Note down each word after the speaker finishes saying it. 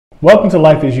Welcome to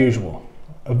Life as Usual,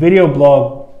 a video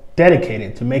blog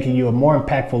dedicated to making you a more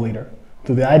impactful leader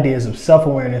through the ideas of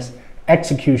self-awareness,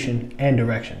 execution, and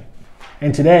direction.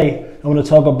 And today, I want to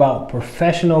talk about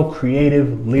professional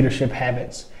creative leadership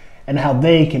habits and how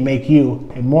they can make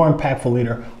you a more impactful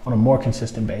leader on a more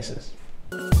consistent basis.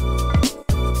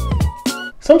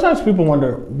 Sometimes people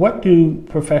wonder, what do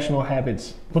professional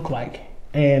habits look like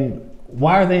and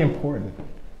why are they important?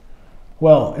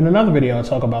 Well, in another video, I'll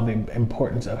talk about the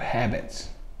importance of habits,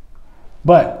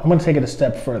 but I'm going to take it a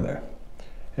step further.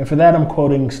 And for that, I'm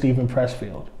quoting Steven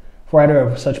Pressfield, writer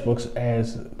of such books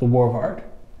as The War of Art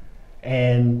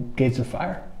and Gates of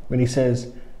Fire, when he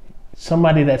says,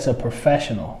 somebody that's a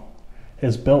professional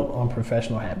is built on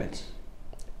professional habits.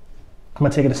 I'm going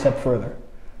to take it a step further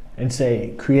and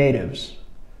say creatives,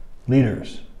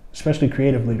 leaders, especially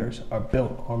creative leaders, are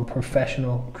built on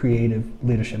professional creative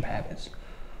leadership habits.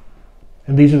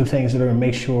 And these are the things that are going to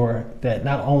make sure that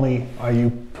not only are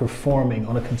you performing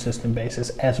on a consistent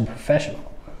basis as a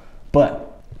professional,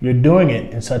 but you're doing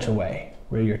it in such a way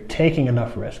where you're taking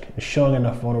enough risk and showing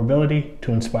enough vulnerability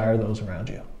to inspire those around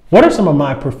you. What are some of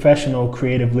my professional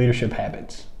creative leadership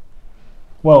habits?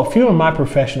 Well, a few of my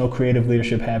professional creative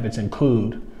leadership habits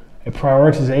include a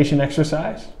prioritization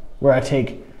exercise where I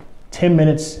take 10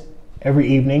 minutes every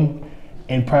evening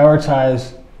and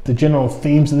prioritize the general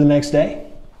themes of the next day.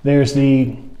 There's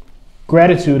the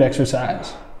gratitude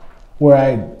exercise where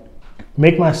I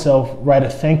make myself write a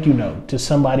thank you note to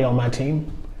somebody on my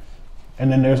team.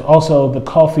 And then there's also the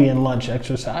coffee and lunch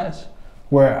exercise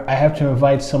where I have to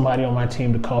invite somebody on my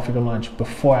team to coffee or lunch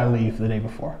before I leave the day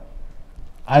before.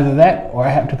 Either that or I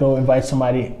have to go invite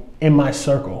somebody in my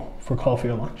circle for coffee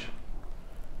or lunch.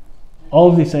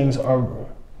 All of these things are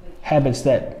habits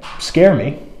that scare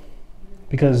me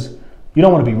because you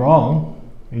don't want to be wrong.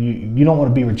 You don't want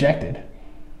to be rejected.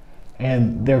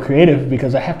 And they're creative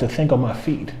because I have to think on my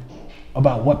feet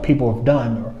about what people have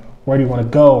done or where do you want to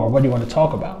go or what do you want to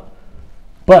talk about.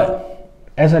 But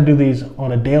as I do these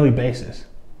on a daily basis,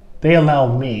 they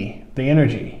allow me the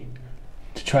energy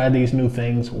to try these new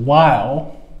things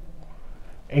while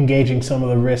engaging some of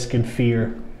the risk and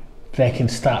fear that can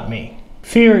stop me.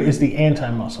 Fear is the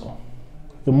anti-muscle.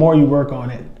 The more you work on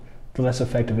it, the less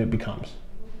effective it becomes.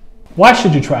 Why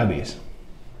should you try these?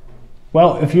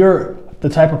 Well, if you're the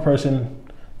type of person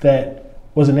that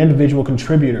was an individual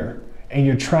contributor and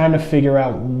you're trying to figure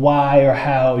out why or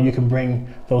how you can bring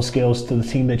those skills to the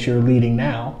team that you're leading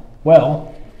now,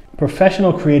 well,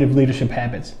 professional creative leadership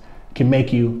habits can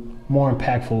make you more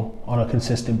impactful on a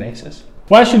consistent basis.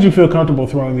 Why should you feel comfortable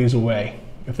throwing these away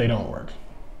if they don't work?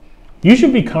 You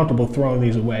should be comfortable throwing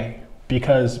these away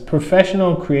because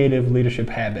professional creative leadership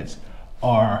habits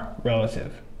are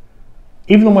relative.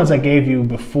 Even the ones I gave you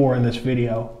before in this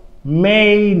video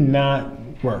may not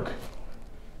work.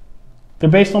 They're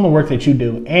based on the work that you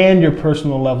do and your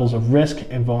personal levels of risk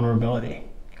and vulnerability.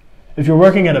 If you're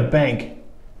working at a bank,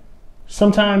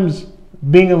 sometimes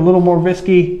being a little more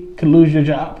risky could lose your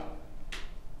job.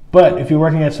 But if you're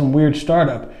working at some weird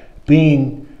startup,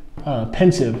 being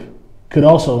pensive could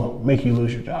also make you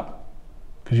lose your job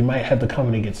because you might have the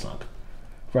company get sunk,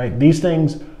 right? These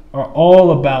things are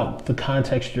all about the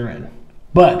context you're in.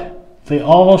 But they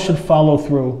all should follow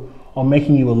through on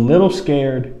making you a little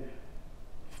scared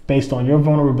based on your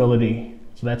vulnerability,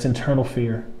 so that's internal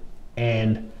fear,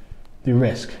 and the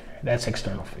risk, that's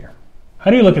external fear.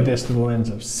 How do you look at this through the lens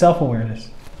of self-awareness,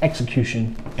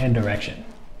 execution, and direction?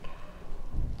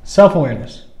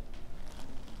 Self-awareness.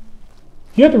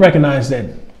 You have to recognize that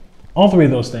all three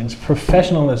of those things,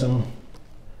 professionalism,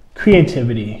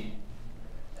 creativity,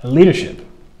 and leadership,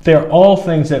 they're all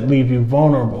things that leave you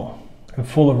vulnerable and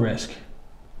full of risk,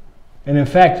 and in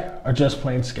fact are just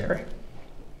plain scary.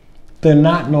 They're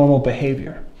not normal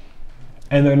behavior,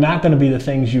 and they're not going to be the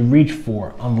things you reach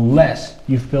for unless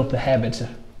you've built the habits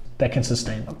that can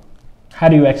sustain them. How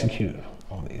do you execute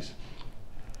on these?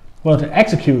 Well, to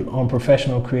execute on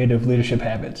professional creative leadership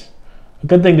habits, a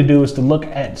good thing to do is to look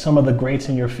at some of the greats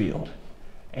in your field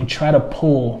and try to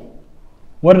pull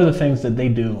what are the things that they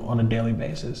do on a daily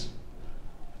basis.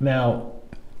 Now,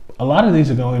 a lot of these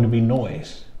are going to be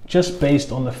noise, just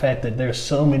based on the fact that there's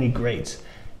so many greats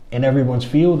in everyone's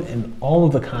field and all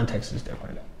of the context is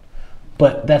different.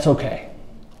 But that's okay.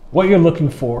 What you're looking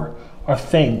for are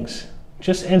things,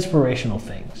 just inspirational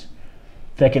things,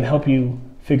 that can help you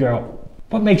figure out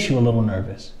what makes you a little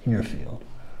nervous in your field.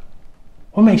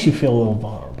 What makes you feel a little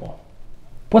vulnerable?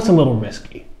 What's a little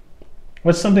risky?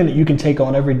 What's something that you can take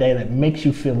on every day that makes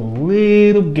you feel a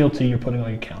little guilty you're putting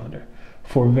on your calendar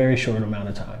for a very short amount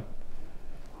of time?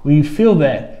 When you feel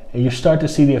that and you start to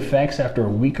see the effects after a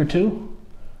week or two,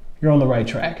 you're on the right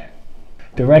track.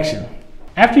 Direction.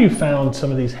 After you've found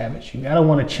some of these habits, you gotta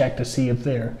wanna check to see if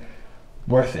they're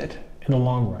worth it in the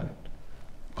long run.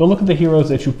 Go look at the heroes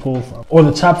that you pulled from, or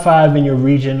the top 5 in your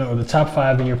region, or the top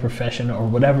 5 in your profession, or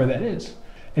whatever that is.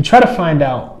 And try to find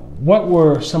out what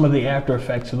were some of the after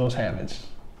effects of those habits.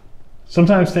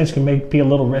 Sometimes things can be a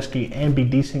little risky and be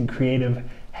decent creative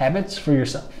habits for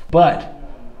yourself, but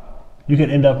you can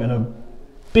end up in a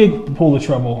big pool of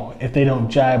trouble if they don't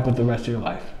jibe with the rest of your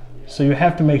life. So you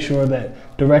have to make sure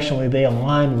that directionally they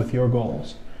align with your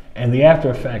goals and the after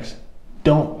effects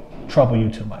don't trouble you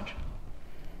too much.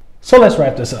 So let's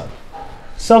wrap this up.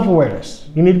 Self-awareness.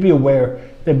 You need to be aware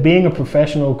that being a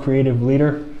professional creative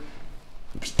leader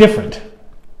is different,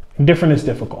 and different is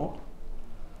difficult.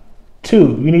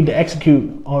 2, you need to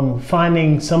execute on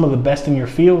finding some of the best in your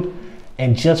field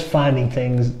and just finding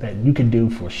things that you can do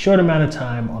for a short amount of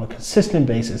time on a consistent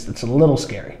basis that's a little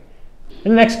scary,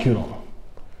 and then execute on them.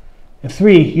 And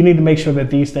 3, you need to make sure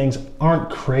that these things aren't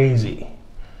crazy.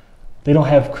 They don't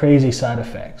have crazy side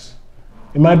effects.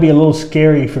 It might be a little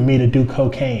scary for me to do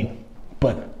cocaine,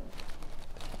 but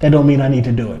that don't mean I need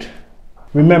to do it.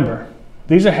 Remember,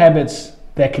 these are habits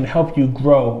that can help you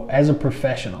grow as a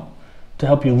professional, to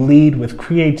help you lead with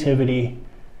creativity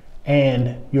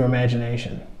and your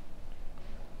imagination.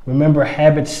 Remember,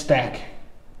 habits stack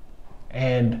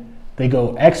and they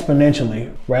go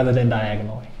exponentially rather than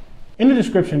diagonally. In the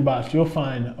description box, you'll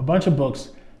find a bunch of books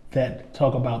that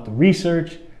talk about the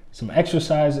research, some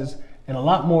exercises, and a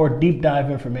lot more deep dive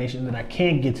information that I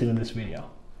can't get to in this video.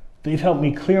 They've helped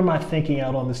me clear my thinking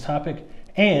out on this topic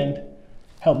and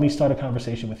helped me start a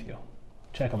conversation with you.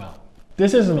 Check them out.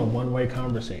 This isn't a one-way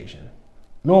conversation,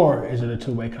 nor is it a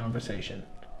two-way conversation.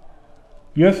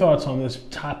 Your thoughts on this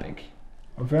topic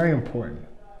are very important,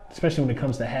 especially when it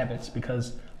comes to habits,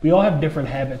 because we all have different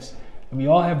habits and we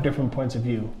all have different points of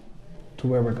view to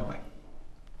where we're going.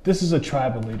 This is a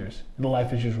tribe of leaders in the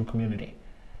Life as Usual community.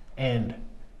 And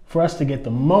for us to get the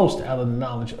most out of the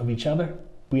knowledge of each other,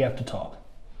 we have to talk.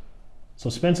 So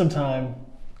spend some time,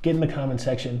 get in the comment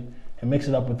section, and mix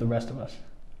it up with the rest of us.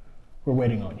 We're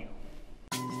waiting on you.